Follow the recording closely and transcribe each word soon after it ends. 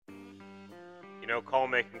You know, call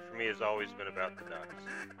making for me has always been about the ducks.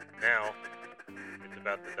 Now, it's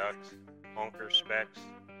about the ducks, honker specs,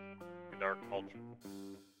 and our culture.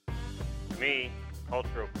 For me, the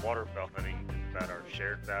culture of waterfowl hunting is about our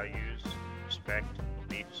shared values, respect,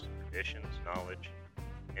 beliefs, traditions, knowledge,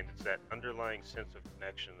 and it's that underlying sense of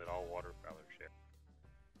connection that all waterfowlers share.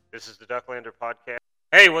 This is the Ducklander Podcast.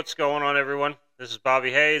 Hey, what's going on, everyone? This is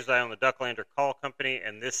Bobby Hayes. I own the Ducklander Call Company,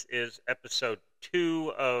 and this is episode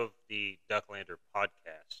 2 of the Ducklander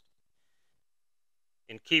Podcast.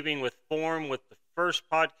 In keeping with form with the first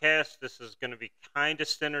podcast, this is going to be kind of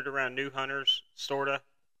centered around new hunters, sort of.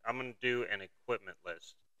 I'm going to do an equipment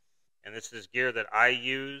list. And this is gear that I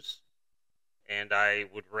use and I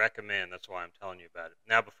would recommend. That's why I'm telling you about it.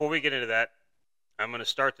 Now, before we get into that, I'm going to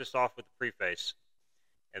start this off with a preface.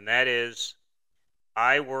 And that is,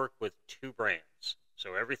 I work with 2 brands.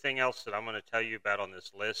 So everything else that I'm going to tell you about on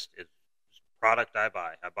this list is product I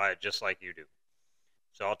buy. I buy it just like you do.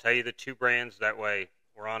 So I'll tell you the 2 brands. That way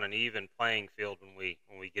we're on an even playing field when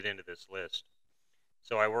we get into this list.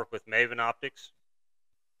 So I work with Maven Optics.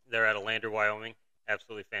 They're out of Lander, Wyoming.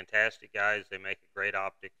 Absolutely fantastic guys. They make a great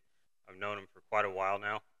optic. I've known them for quite a while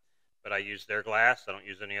now. But I use their glass. I don't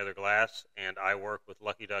use any other glass. And I work with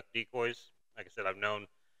Lucky Duck Decoys. Like I said, I've known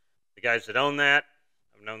the guys that own that.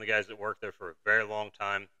 I've known the guys that work there for a very long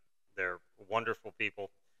time. They're wonderful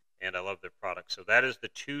people, and I love their products. So that is the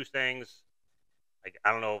 2 things,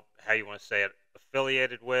 I don't know how you want to say it,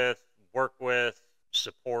 affiliated with, work with,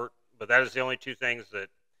 support, but that is the only 2 things that,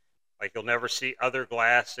 you'll never see other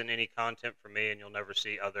glass in any content from me, and you'll never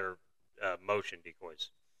see other motion decoys.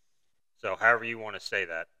 So however you want to say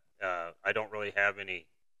that. I don't really have any,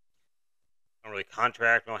 I don't really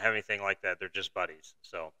contract, I don't have anything like that. They're just buddies.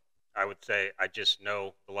 So I would say I just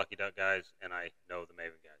know the Lucky Duck guys and I know the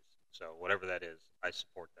Maven guys. So whatever that is, I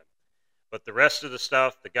support them. But the rest of the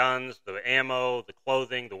stuff, the guns, the ammo, the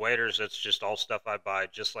clothing, the waders, that's just all stuff I buy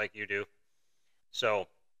just like you do. So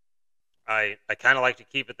I kind of like to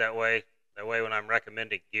keep it that way. That way when I'm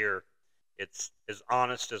recommending gear, it's as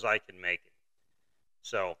honest as I can make it.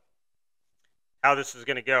 So how this is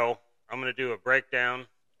going to go, I'm going to do a breakdown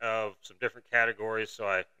of some different categories. So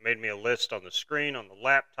I made me a list on the screen, on the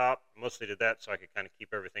laptop. I mostly did that so I could kind of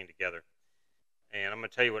keep everything together. And I'm going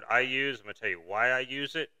to tell you what I use. I'm going to tell you why I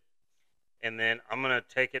use it. And then I'm going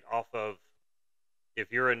to take it off of,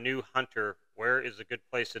 if you're a new hunter, where is a good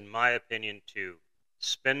place, in my opinion, to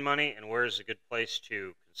spend money, and where is a good place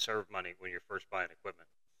to conserve money when you're first buying equipment.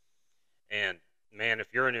 And, man, if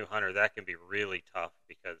you're a new hunter, that can be really tough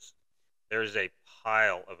because there's a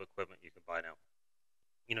pile of equipment you can buy now.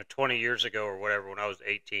 20 years ago or whatever, when I was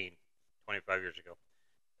 18, 25 years ago,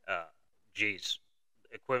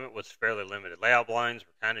 equipment was fairly limited. Layout blinds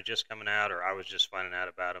were kind of just coming out, or I was just finding out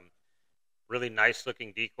about them. Really nice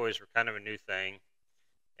looking decoys were kind of a new thing.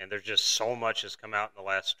 And there's just so much has come out in the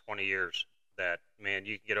last 20 years that, man,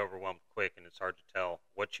 you can get overwhelmed quick and it's hard to tell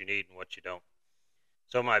what you need and what you don't.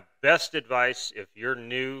 So my best advice, if you're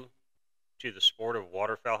new to the sport of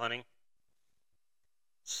waterfowl hunting,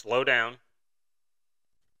 slow down.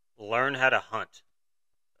 Learn how to hunt.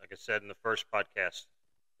 Like I said in the first podcast,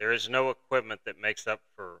 there is no equipment that makes up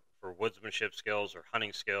for woodsmanship skills or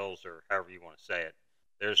hunting skills or however you want to say it.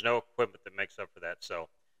 There's no equipment that makes up for that. So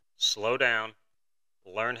slow down,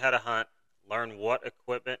 learn how to hunt, learn what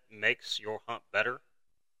equipment makes your hunt better,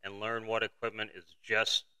 and learn what equipment is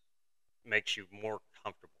just makes you more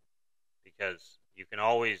comfortable. Because you can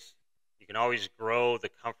always grow the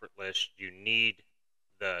comfort list. You need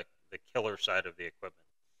the killer side of the equipment.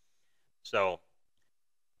 So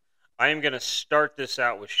I am going to start this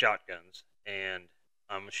out with shotguns, and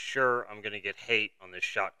I'm sure I'm going to get hate on this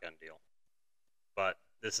shotgun deal. But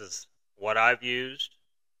this is what I've used.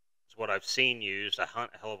 It's what I've seen used. I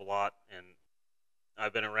hunt a hell of a lot, and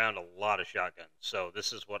I've been around a lot of shotguns. So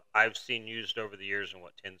this is what I've seen used over the years and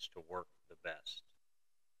what tends to work the best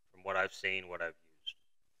from what I've seen, what I've used.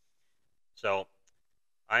 So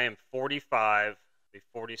I am 45, I'll be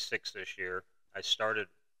 46 this year. I started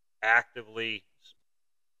actively,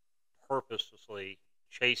 purposely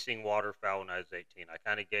chasing waterfowl when I was 18. I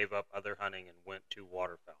kind of gave up other hunting and went to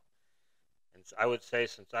waterfowl. And I would say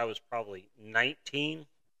since I was probably 19,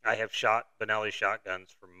 I have shot Benelli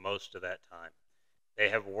shotguns for most of that time. They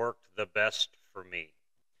have worked the best for me.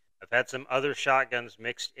 I've had some other shotguns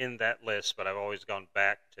mixed in that list, but I've always gone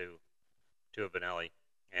back to a Benelli.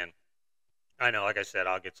 And I know, like I said,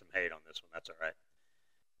 I'll get some hate on this one. That's all right.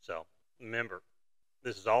 So remember,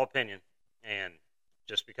 this is all opinion, and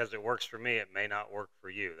just because it works for me, it may not work for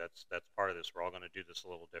you. That's part of this. We're all going to do this a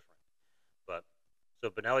little different. But so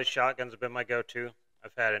Benelli shotguns have been my go-to.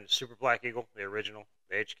 I've had a Super Black Eagle, the original,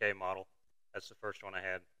 the HK model. That's the first one I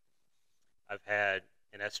had. I've had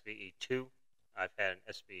an SBE2. I've had an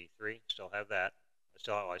SBE3. Still have that. I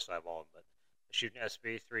still have all of them, but I shoot an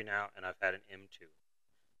SBE3 now, and I've had an M2.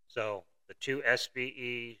 So the two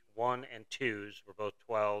SBE1 and 2s were both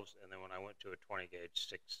 12s, and then when I went to a 20 gauge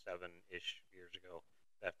 6, 7-ish years ago,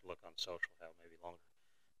 I have to look on social how, maybe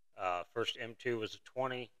longer. First M2 was a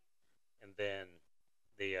 20, and then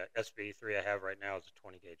the SBE3 I have right now is a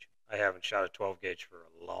 20 gauge. I haven't shot a 12 gauge for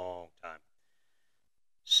a long time.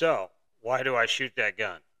 So, why do I shoot that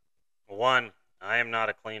gun? One, I am not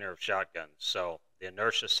a cleaner of shotguns, so the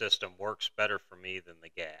inertia system works better for me than the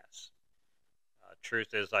gas.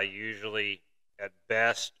 Truth is, I usually, at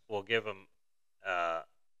best, will give them a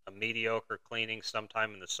mediocre cleaning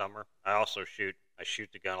sometime in the summer. I shoot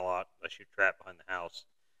the gun a lot. I shoot trap behind the house.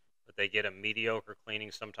 But they get a mediocre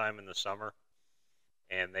cleaning sometime in the summer,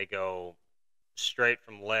 and they go straight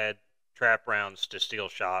from lead trap rounds to steel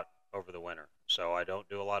shot over the winter. So I don't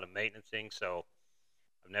do a lot of maintenancing, so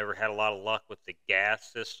I've never had a lot of luck with the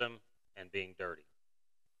gas system and being dirty.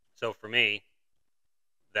 So for me,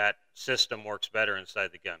 that system works better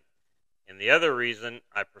inside the gun. And the other reason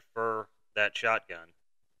I prefer that shotgun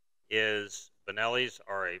is Benellis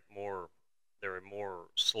are they're a more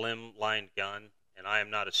slim-lined gun, and I am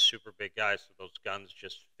not a super big guy, so those guns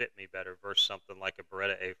just fit me better versus something like a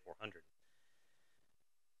Beretta A400.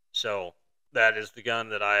 So that is the gun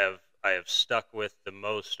that I have stuck with the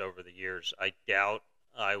most over the years. I doubt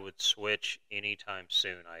I would switch anytime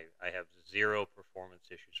soon. I have zero performance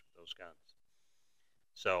issues with those guns.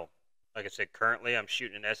 So, like I said, currently I'm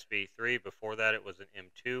shooting an SB3. Before that, it was an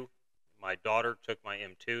M2. My daughter took my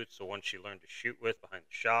M2, so one she learned to shoot with behind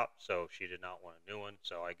the shop, so she did not want a new one,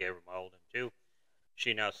 so I gave her my old M2.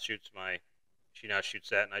 She now shoots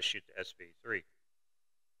that, and I shoot the SB3.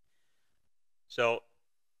 So,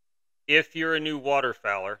 if you're a new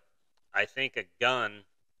waterfowler, I think a gun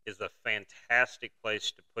is a fantastic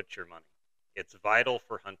place to put your money. It's vital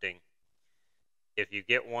for hunting. If you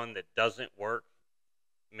get one that doesn't work,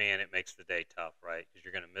 man, it makes the day tough, right? Because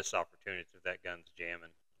you're going to miss opportunities if that gun's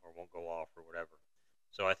jamming or won't go off or whatever.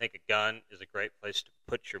 So I think a gun is a great place to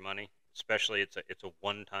put your money, especially it's a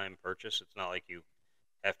one-time purchase. It's not like you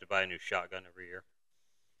have to buy a new shotgun every year.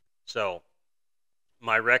 So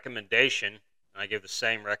my recommendation, and I give the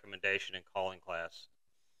same recommendation in calling class,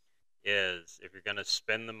 is if you're going to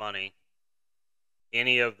spend the money,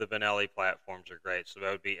 any of the Benelli platforms are great. So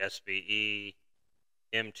that would be SBE,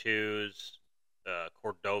 M2s,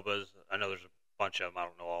 Cordobas. I know there's a bunch of them. I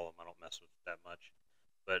don't know all of them. I don't mess with it that much.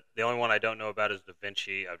 But the only one I don't know about is Da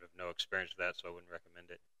Vinci. I have no experience with that, so I wouldn't recommend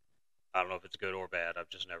it. I don't know if it's good or bad. I've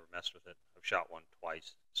just never messed with it. I've shot one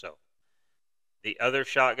twice. So the other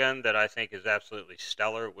shotgun that I think is absolutely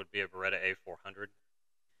stellar would be a Beretta A400.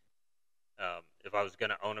 If I was going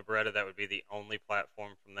to own a Beretta, that would be the only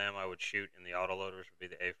platform from them I would shoot in the autoloaders would be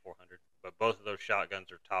the A400. But both of those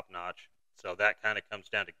shotguns are top-notch. So that kind of comes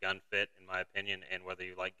down to gun fit, in my opinion, and whether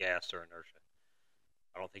you like gas or inertia.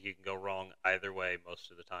 I don't think you can go wrong either way most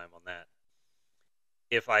of the time on that.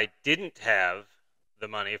 If I didn't have the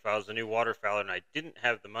money, if I was a new waterfowler and I didn't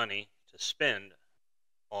have the money to spend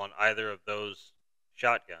on either of those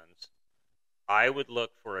shotguns, I would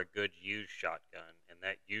look for a good used shotgun, and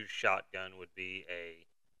that used shotgun would be a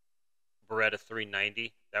Beretta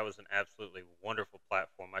 390. That was an absolutely wonderful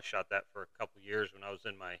platform. I shot that for a couple years when I was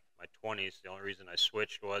in my 20s. The only reason I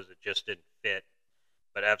switched was it just didn't fit,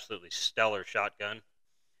 but absolutely stellar shotgun.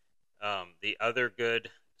 The other good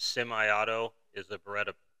semi-auto is a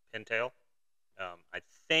Beretta Pintail. I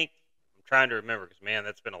think, I'm trying to remember because, man,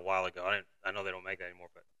 that's been a while ago. I know they don't make that anymore,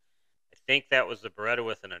 but I think that was the Beretta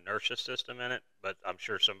with an inertia system in it, but I'm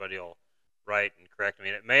sure somebody will write and correct me.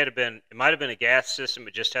 And it might have been a gas system.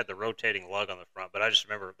 It just had the rotating lug on the front, but I just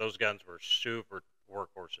remember those guns were super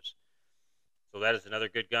workhorses. So that is another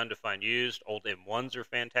good gun to find used. Old M1s are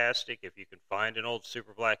fantastic. If you can find an old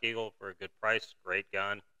Super Black Eagle for a good price, great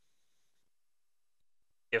gun.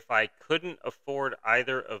 If I couldn't afford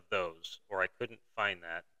either of those, or I couldn't find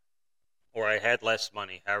that, or I had less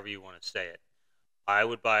money, however you want to say it, I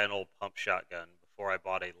would buy an old pump shotgun before I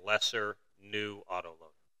bought a lesser new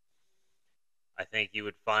autoloader. I think you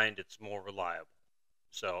would find it's more reliable.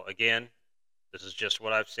 So again, this is just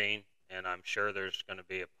what I've seen, and I'm sure there's going to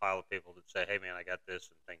be a pile of people that say, hey man, I got this,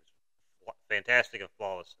 and things fantastic and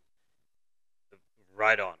flawless.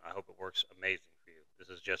 Right on. I hope it works amazing for you. This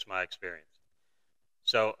is just my experience.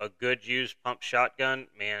 So a good used pump shotgun,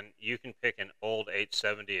 man, you can pick an old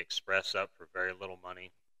 870 Express up for very little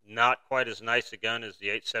money. Not quite as nice a gun as the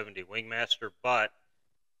 870 Wingmaster, but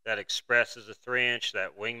that Express is a 3-inch,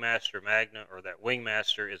 that Wingmaster Magna, or that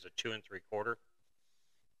Wingmaster is a 2 3/4.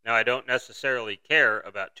 Now, I don't necessarily care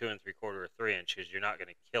about 2 3/4 or 3 inch because you're not going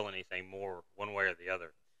to kill anything more one way or the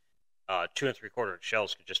other. 2 3/4 inch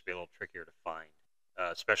shells could just be a little trickier to find,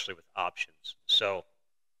 especially with options. So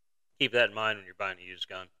keep that in mind when you're buying a used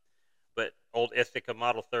gun. But old Ithaca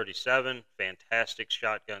Model 37, fantastic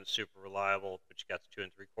shotgun, super reliable, but you got the 2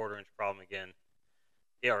 3/4 inch problem again.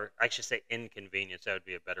 Yeah, or I should say inconvenience. That would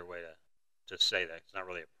be a better way to say that. It's not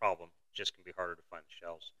really a problem. It just can be harder to find the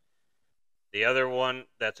shells. The other one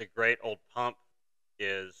that's a great old pump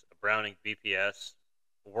is a Browning BPS,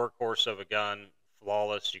 workhorse of a gun,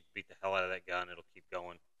 flawless. You can beat the hell out of that gun. It'll keep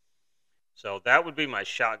going. So that would be my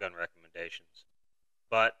shotgun recommendations.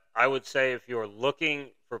 But I would say if you're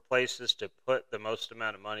looking for places to put the most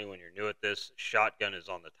amount of money when you're new at this, shotgun is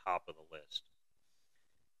on the top of the list.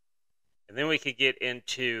 And then we could get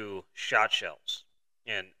into shot shells.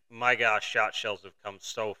 And my gosh, shot shells have come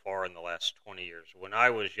so far in the last 20 years. When I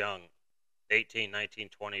was young, 18, 19,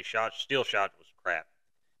 20, steel shot was crap.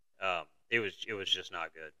 It was just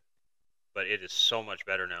not good. But it is so much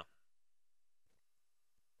better now.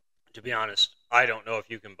 To be honest, I don't know if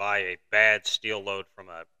you can buy a bad steel load from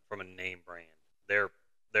a name brand.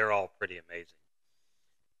 They're all pretty amazing.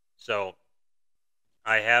 So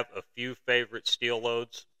I have a few favorite steel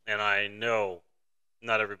loads, and I know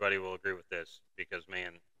not everybody will agree with this because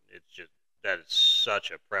man, that is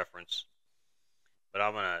such a preference. But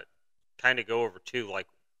I'm gonna kind of go over too, like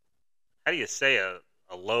how do you say a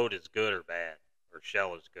load is good or bad, or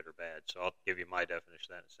shell is good or bad? So I'll give you my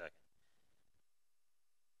definition of that in a second.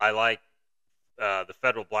 I like the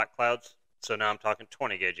Federal Black Clouds. So now I'm talking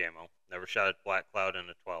 20 gauge ammo. Never shot a Black Cloud in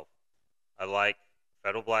a 12. I like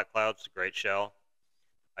Federal Black Clouds, great shell.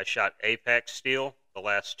 I shot Apex Steel the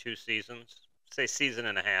last 2 seasons. Say season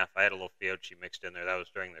and a half. I had a little Fiochi mixed in there. That was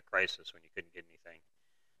during the crisis when you couldn't get anything.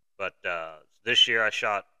 But this year I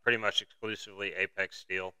shot pretty much exclusively Apex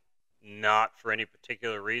Steel. Not for any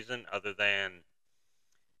particular reason other than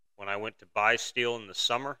when I went to buy steel in the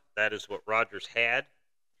summer, that is what Rogers had.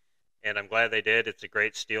 And I'm glad they did. It's a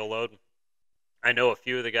great steel load. I know a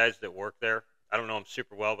few of the guys that work there. I don't know them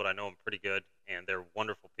super well, but I know them pretty good, and they're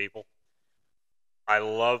wonderful people. I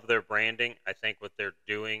love their branding. I think what they're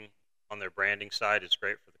doing on their branding side is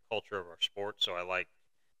great for the culture of our sport, so I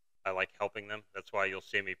like helping them. That's why you'll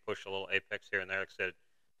see me push a little Apex here and there. Like I said, it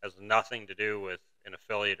has nothing to do with an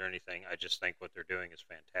affiliate or anything. I just think what they're doing is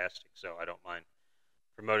fantastic, so I don't mind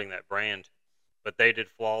promoting that brand. But they did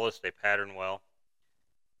flawless. They pattern well.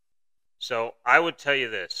 So I would tell you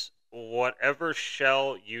this. Whatever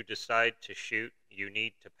shell you decide to shoot, you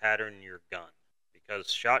need to pattern your gun.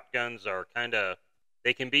 Because shotguns are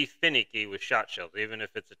they can be finicky with shot shells, even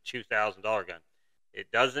if it's a $2,000 gun.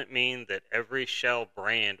 It doesn't mean that every shell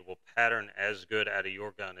brand will pattern as good out of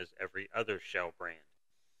your gun as every other shell brand.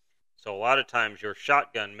 So a lot of times your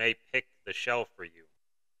shotgun may pick the shell for you.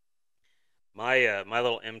 My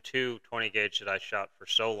little M2 20 gauge that I shot for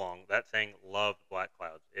so long, that thing loved Black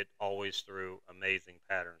Clouds. It always threw amazing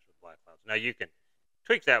patterns with Black Clouds. Now you can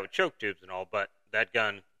tweak that with choke tubes and all, but that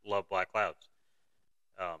gun loved Black Clouds.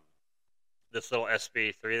 This little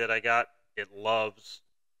SB3 that I got, it loves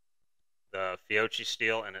the Fiochi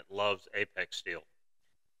steel and it loves Apex steel.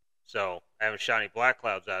 So I haven't shot any Black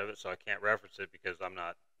Clouds out of it, so I can't reference it because I'm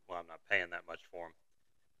not paying that much for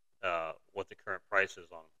them. What the current price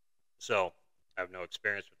is on them. So I have no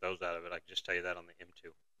experience with those out of it. I can just tell you that on the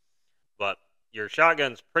M2. But your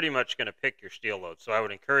shotgun's pretty much going to pick your steel loads. So I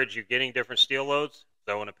would encourage you getting different steel loads,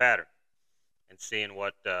 throwing a pattern, and seeing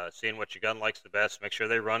what your gun likes the best. Make sure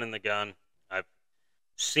they run in the gun. I've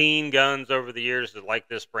seen guns over the years that like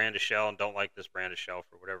this brand of shell and don't like this brand of shell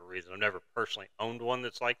for whatever reason. I've never personally owned one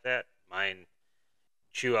that's like that. Mine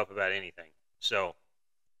chew up about anything. So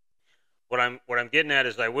what I'm getting at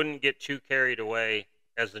is I wouldn't get too carried away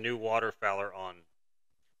as the new waterfowler on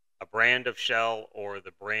a brand of shell or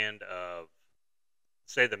the brand of,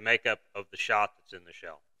 say, the makeup of the shot that's in the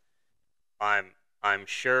shell. I'm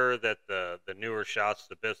sure that the newer shots,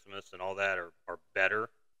 the bismuths and all that are better,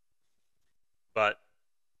 but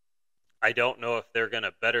I don't know if they're going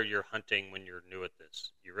to better your hunting when you're new at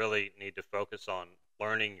this. You really need to focus on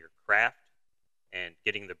learning your craft and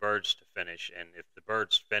getting the birds to finish. And if the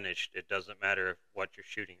bird's finished, it doesn't matter what you're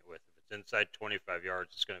shooting it with. If it's inside 25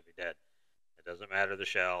 yards, it's going to be dead. It doesn't matter the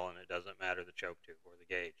shell, and it doesn't matter the choke tube or the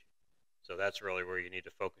gauge. So that's really where you need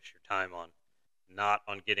to focus your time on, not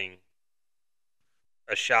on getting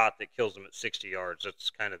a shot that kills them at 60 yards. That's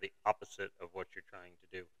kind of the opposite of what you're trying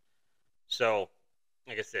to do. So,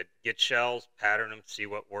 like I said, get shells, pattern them, see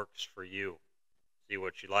what works for you. See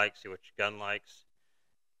what you like, see what your gun likes.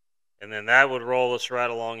 And then that would roll us right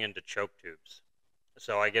along into choke tubes.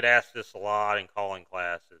 So I get asked this a lot in calling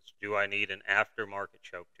classes. Do I need an aftermarket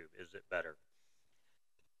choke tube? Is it better?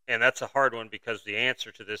 And that's a hard one because the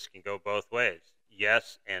answer to this can go both ways.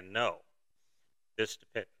 Yes and no. This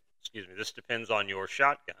depends. Excuse me. This depends on your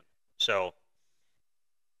shotgun. So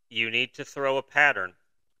you need to throw a pattern,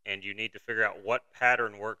 and you need to figure out what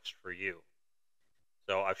pattern works for you.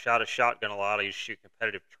 So I've shot a shotgun a lot. I used to shoot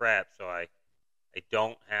competitive traps, so I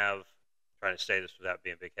don't have, trying to say this without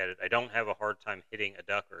being big-headed, I don't have a hard time hitting a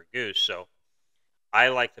duck or a goose, so I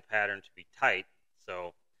like the pattern to be tight.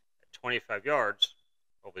 So at 25 yards,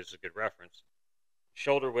 hopefully this is a good reference,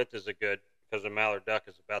 shoulder width is a good, because a mallard duck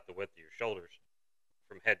is about the width of your shoulders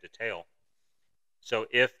from head to tail. So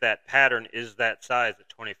if that pattern is that size at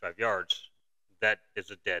 25 yards, that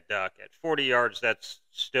is a dead duck. At 40 yards, that's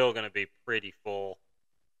still going to be pretty full.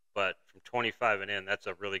 But from 25 and in, that's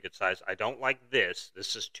a really good size. I don't like this.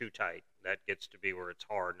 This is too tight. That gets to be where it's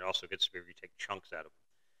hard, and it also gets to be where you take chunks out of them.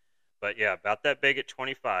 But yeah, about that big at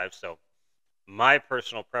 25. So my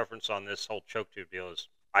personal preference on this whole choke tube deal is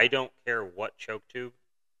I don't care what choke tube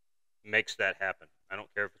makes that happen. I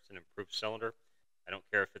don't care if it's an improved cylinder. I don't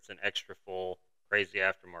care if it's an extra full, crazy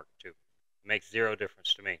aftermarket tube. It makes zero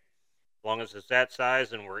difference to me. As long as it's that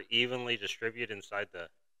size and we're evenly distributed inside the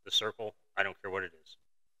circle, I don't care what it is.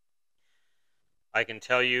 I can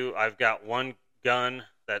tell you I've got one gun,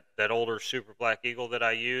 that older Super Black Eagle that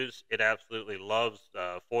I use. It absolutely loves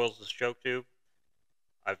foils as choke tube.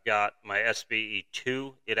 I've got my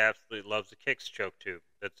SBE2. It absolutely loves the Kicks choke tube.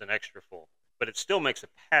 That's an extra full. But it still makes a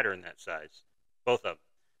pattern that size. Both of them.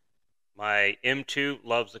 My M2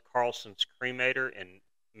 loves the Carlson's Cremator in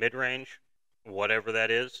mid-range, whatever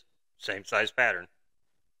that is. Same size pattern.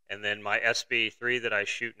 And then my SBE3 that I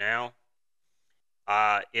shoot now,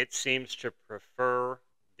 it seems to prefer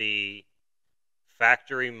the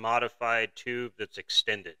factory modified tube that's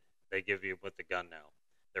extended. They give you with the gun now.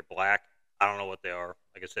 They're black. I don't know what they are.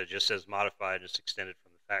 Like I said, it just says modified and it's extended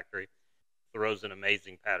from the factory. Throws an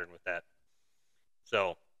amazing pattern with that.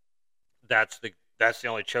 So that's the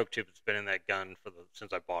only choke tube that's been in that gun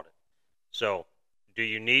since I bought it. So do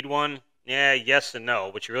you need one? Yeah, yes and no.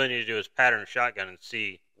 What you really need to do is pattern a shotgun and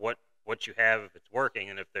see what you have, if it's working,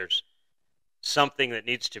 and if there's something that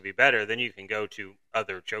needs to be better, then you can go to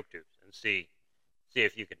other choke tubes and see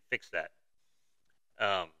if you can fix that.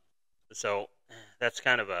 So that's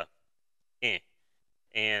kind of a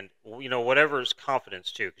and whatever's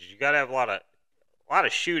confidence too, because you got to have a lot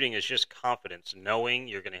of shooting is just confidence, knowing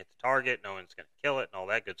you're going to hit the target, knowing it's going to kill it, and all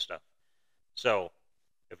that good stuff. So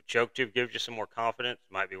if a choke tube gives you some more confidence,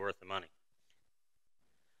 it might be worth the money.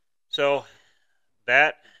 So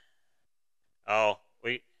that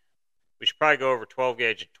we should probably go over 12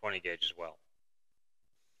 gauge and 20 gauge as well.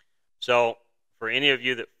 So for any of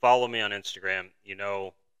you that follow me on Instagram,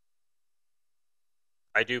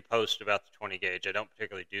 I do post about the 20 gauge. I don't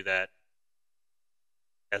particularly do that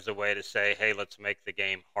as a way to say, hey, let's make the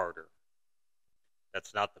game harder.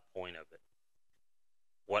 That's not the point of it.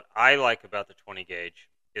 What I like about the 20 gauge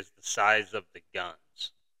is the size of the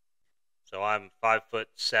guns. So I'm 5'7",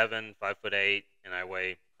 5'8", and I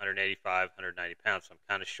weigh 185, 190 pounds. So I'm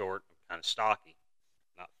kind of short. I'm kind of stocky.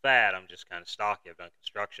 Not fat. I'm just kind of stocky. I've done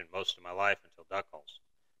construction most of my life until duck calls.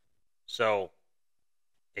 So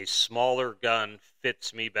a smaller gun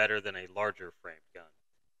fits me better than a larger framed gun.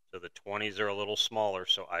 So the 20s are a little smaller,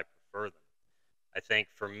 so I prefer them. I think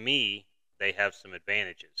for me, they have some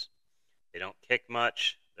advantages. They don't kick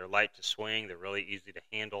much. They're light to swing. They're really easy to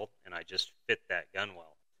handle, and I just fit that gun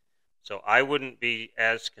well. So I wouldn't be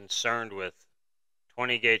as concerned with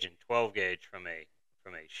 20 gauge and 12 gauge from a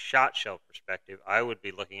shot shell perspective. I would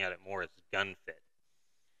be looking at it more as gun fit.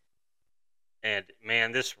 And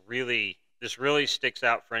man, this really sticks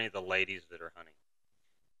out for any of the ladies that are hunting.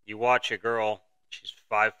 You watch a girl, she's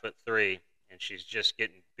 5'3", and she's just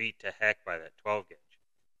getting beat to heck by that 12 gauge.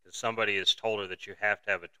 Because somebody has told her that you have to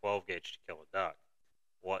have a 12 gauge to kill a duck.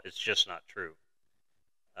 Well, it's just not true.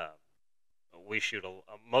 We shoot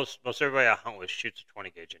most everybody I hunt with shoots a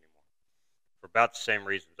 20 gauge anymore for about the same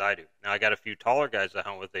reasons I do. Now I got a few taller guys I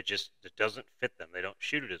hunt with. It doesn't fit them. They don't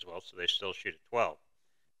shoot it as well, so they still shoot a 12.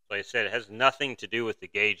 Like I said, it has nothing to do with the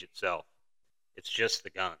gauge itself. It's just the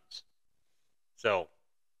guns. So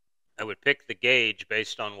I would pick the gauge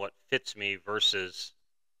based on what fits me versus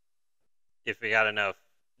if we got enough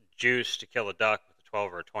juice to kill a duck with a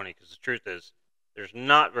 12 or a 20. Because the truth is, there's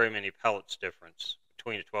not very many pellets difference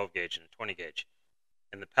between a 12 gauge and a 20 gauge.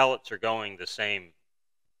 And the pellets are going the same.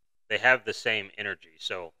 They have the same energy.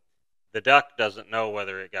 So the duck doesn't know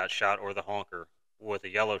whether it got shot or the honker with a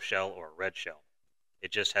yellow shell or a red shell. It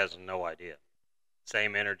just has no idea.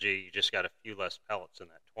 Same energy, you just got a few less pellets in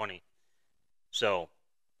that 20. So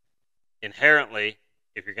inherently,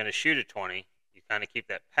 if you're going to shoot a 20, you kind of keep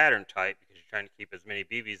that pattern tight because you're trying to keep as many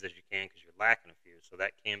BBs as you can because you're lacking a few. So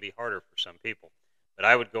that can be harder for some people. But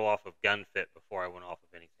I would go off of gun fit before I went off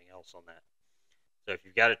of anything else on that. So if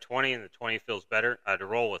you've got a 20 and the 20 feels better, I'd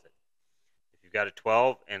roll with it. If you've got a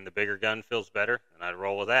 12 and the bigger gun feels better, then I'd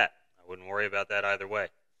roll with that. I wouldn't worry about that either way.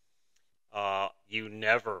 You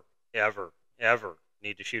never, ever, ever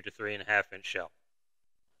need to shoot a 3.5-inch shell.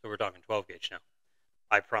 So we're talking 12 gauge now.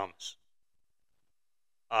 I promise.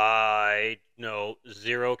 I know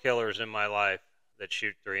 0 killers in my life that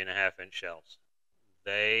shoot 3.5-inch shells.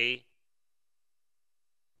 They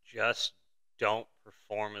just don't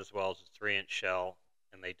perform as well as a 3-inch shell,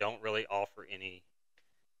 and they don't really offer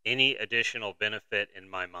any additional benefit in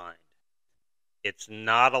my mind. It's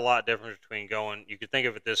not a lot different between going. You could think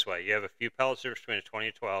of it this way: you have a few pellets difference between a 20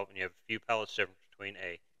 and 12, and you have a few pellets difference between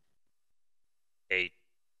a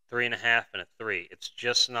 3.5 and a 3. It's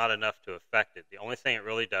just not enough to affect it. The only thing it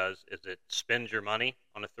really does is it spends your money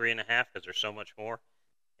on a 3.5 because there's so much more,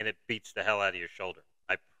 and it beats the hell out of your shoulder.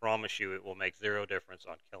 I promise you, it will make 0 difference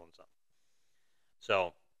on killing something.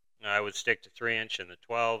 So I would stick to 3-inch in the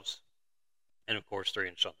 12s, and of course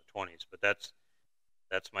 3-inch on the 20s. But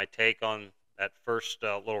that's my take on that first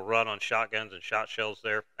little run on shotguns and shot shells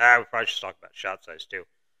there. We probably should talk about shot size too.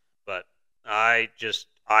 But I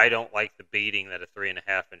don't like the beating that a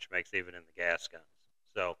 3.5-inch makes even in the gas guns.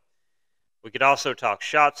 So we could also talk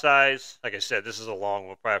shot size. Like I said, this is a long one.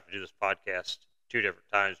 We'll probably have to do this podcast 2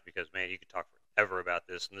 different times because, man, you could talk forever about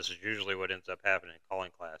this. And this is usually what ends up happening in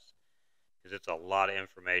calling class because it's a lot of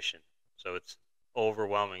information. So it's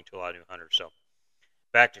overwhelming to a lot of new hunters. So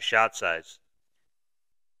back to shot size.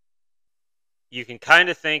 You can kind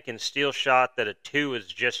of think in steel shot that a 2 is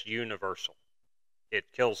just universal. It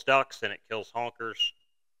kills ducks and it kills honkers,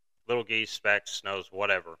 little geese, specks, snows,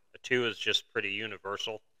 whatever. A 2 is just pretty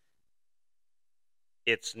universal.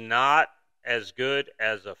 It's not as good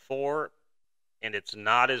as a 4, and it's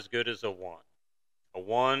not as good as a 1. A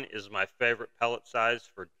 1 is my favorite pellet size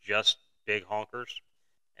for just big honkers,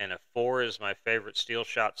 and a 4 is my favorite steel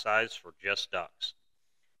shot size for just ducks.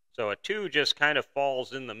 So a 2 just kind of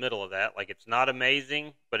falls in the middle of that. Like, it's not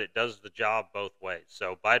amazing, but it does the job both ways.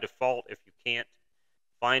 So by default, if you can't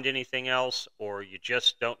find anything else or you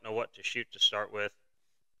just don't know what to shoot to start with,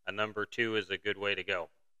 a number 2 is a good way to go.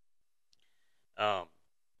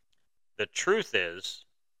 The truth is,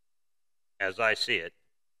 as I see it,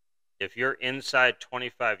 if you're inside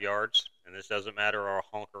 25 yards, and this doesn't matter or a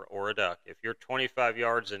honker or a duck, if you're 25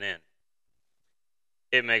 yards and in,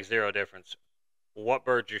 it makes 0 difference what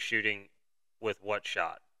bird you're shooting with what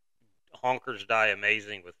shot. Honkers die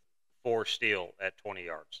amazing with 4 steel at 20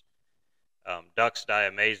 yards. Ducks die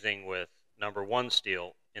amazing with number 1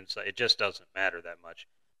 steel inside. It just doesn't matter that much.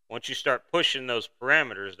 Once you start pushing those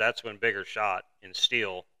parameters, that's when bigger shot in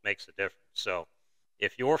steel makes a difference. So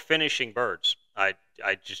if you're finishing birds, I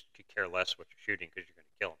just could care less what you're shooting because you're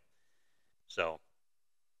going to kill them. So,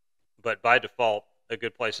 but by default, a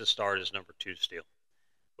good place to start is number 2 steel.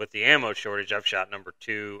 With the ammo shortage, I've shot number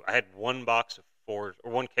 2. I had 1 box of 4s,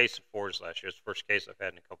 or 1 case of 4s last year. It's the first case I've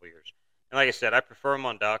had in a couple years. And like I said, I prefer them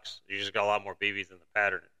on ducks. You just got a lot more BBs in the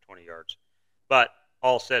pattern at 20 yards. But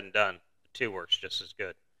all said and done, the 2 works just as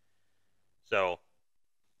good. So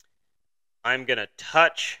I'm going to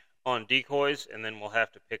touch on decoys, and then we'll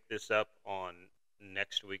have to pick this up on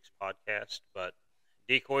next week's podcast. But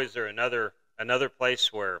decoys are another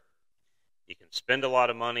place where you can spend a lot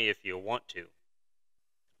of money if you want to.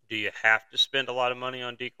 Do you have to spend a lot of money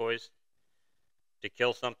on decoys to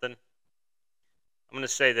kill something? I'm going to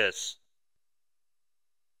say this.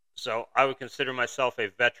 So I would consider myself a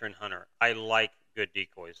veteran hunter. I like good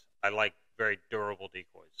decoys. I like very durable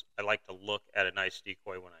decoys. I like to look at a nice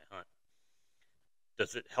decoy when I hunt.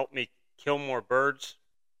 Does it help me kill more birds?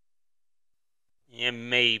 Yeah,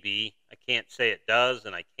 maybe. I can't say it does,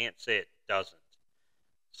 and I can't say it doesn't.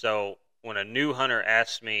 So when a new hunter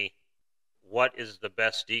asks me, what is the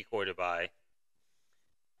best decoy to buy?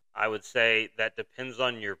 I would say that depends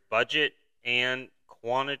on your budget and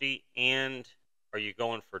quantity, and are you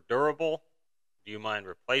going for durable? Do you mind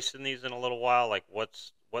replacing these in a little while? Like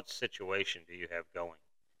what situation do you have going?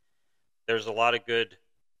 There's a lot of good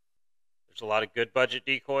budget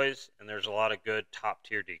decoys, and there's a lot of good top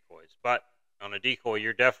tier decoys. But on a decoy,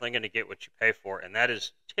 you're definitely going to get what you pay for, and that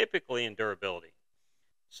is typically in durability.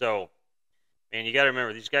 So, man, you got to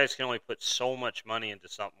remember, these guys can only put so much money into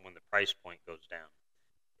something when the price point goes down.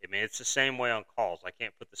 I mean, it's the same way on calls. I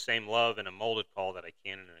can't put the same love in a molded call that I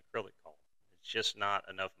can in an acrylic call. It's just not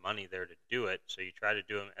enough money there to do it, so you try to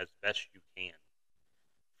do them as best you can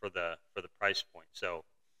for the price point. So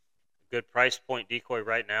good price point decoy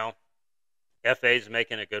right now. FA's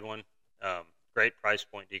making a good one. Great price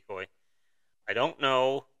point decoy. I don't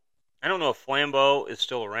know if Flambeau is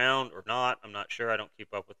still around or not. I'm not sure. I don't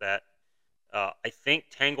keep up with that. I think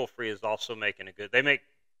Tangle Free is also making a good. They make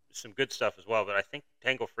some good stuff as well, but I think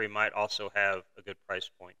Tangle Free might also have a good price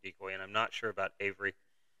point decoy, and I'm not sure about Avery.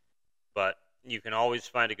 But you can always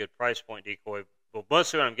find a good price point decoy. But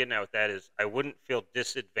mostly what I'm getting at with that is I wouldn't feel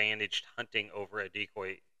disadvantaged hunting over a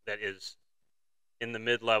decoy that is in the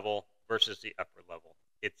mid-level versus the upper level.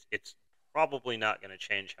 It's probably not going to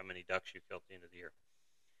change how many ducks you kill at the end of the year.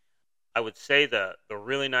 I would say the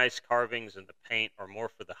really nice carvings and the paint are more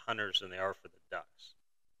for the hunters than they are for the ducks.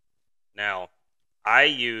 Now, I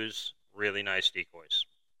use really nice decoys.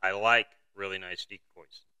 I like really nice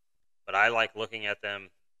decoys, but I like looking at them.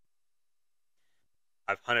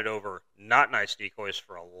 I've hunted over not nice decoys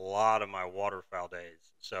for a lot of my waterfowl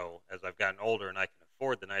days. So as I've gotten older and I can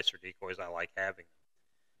afford the nicer decoys, I like having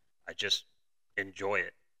them. I just enjoy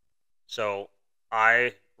it. So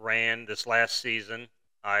I ran this last season.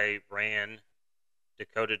 I ran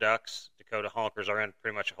Dakota ducks, Dakota honkers. I ran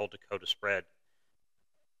pretty much a whole Dakota spread.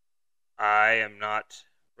 I am not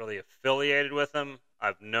really affiliated with them.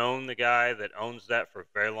 I've known the guy that owns that for a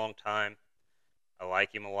very long time. I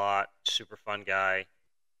like him a lot. Super fun guy.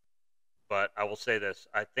 But I will say this.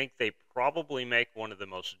 I think they probably make one of the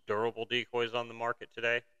most durable decoys on the market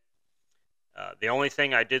today. The only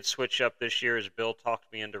thing I did switch up this year is Bill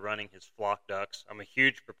talked me into running his flock ducks. I'm a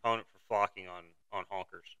huge proponent for flocking on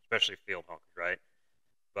honkers, especially field honkers, right?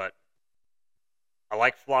 But I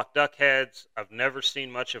like flock duck heads. I've never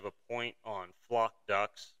seen much of a point on flock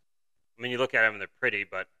ducks. I mean, you look at them and they're pretty,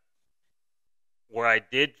 but where I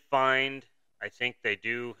did find, I think they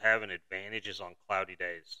do have an advantage is on cloudy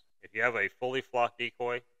days. If you have a fully flocked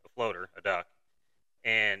decoy, a floater, a duck,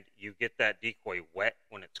 and you get that decoy wet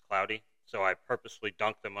when it's cloudy, so I purposely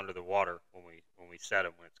dunk them under the water when we set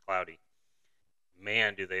them when it's cloudy.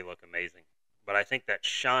 Man, do they look amazing. But I think that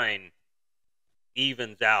shine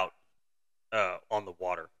evens out on the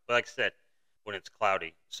water. But like I said, when it's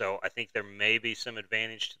cloudy. So I think there may be some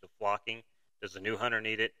advantage to the flocking. Does the new hunter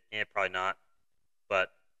need it? Probably not.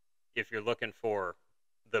 But if you're looking for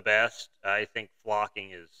the best, I think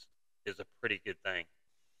flocking is a pretty good thing.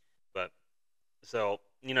 But so,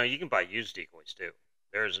 you can buy used decoys too.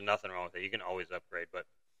 There's nothing wrong with it. You can always upgrade. But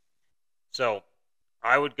so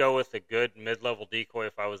I would go with a good mid-level decoy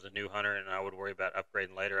if I was a new hunter, and I would worry about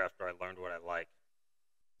upgrading later after I learned what I like.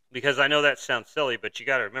 Because I know that sounds silly, but you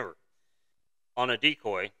got to remember, on a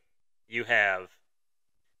decoy, you have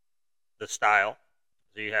the style.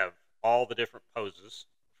 So you have all the different poses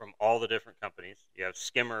from all the different companies. You have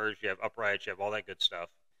skimmers, you have uprights, you have all that good stuff.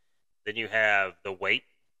 Then you have the weight,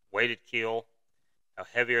 weighted keel, how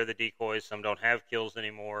heavy are the decoys. Some don't have keels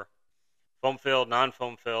anymore. Foam filled,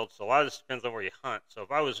 non-foam filled. So a lot of this depends on where you hunt. So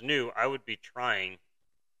if I was new, I would be trying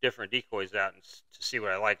different decoys out and to see what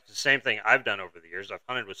I like. It's the same thing I've done over the years. I've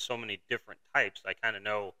hunted with so many different types. I kind of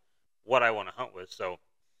know what I want to hunt with. So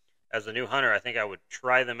as a new hunter, I think I would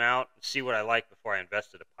try them out and see what I like before I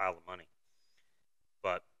invested a pile of money.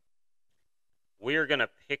 But we are going to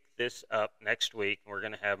pick this up next week. We're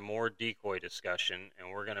going to have more decoy discussion, and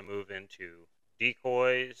we're going to move into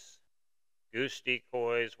decoys, goose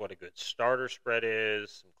decoys, what a good starter spread is,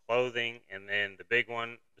 some clothing, and then the big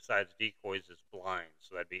one besides decoys is blinds.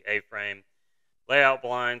 So that'd be A-frame, layout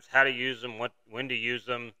blinds, how to use them, when to use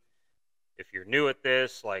them. If you're new at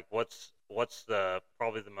this, like what's the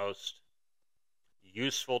probably the most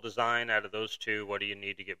useful design out of those two? What do you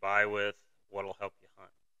need to get by with? What'll help you hunt?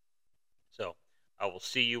 So I will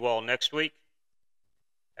see you all next week.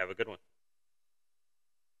 Have a good one.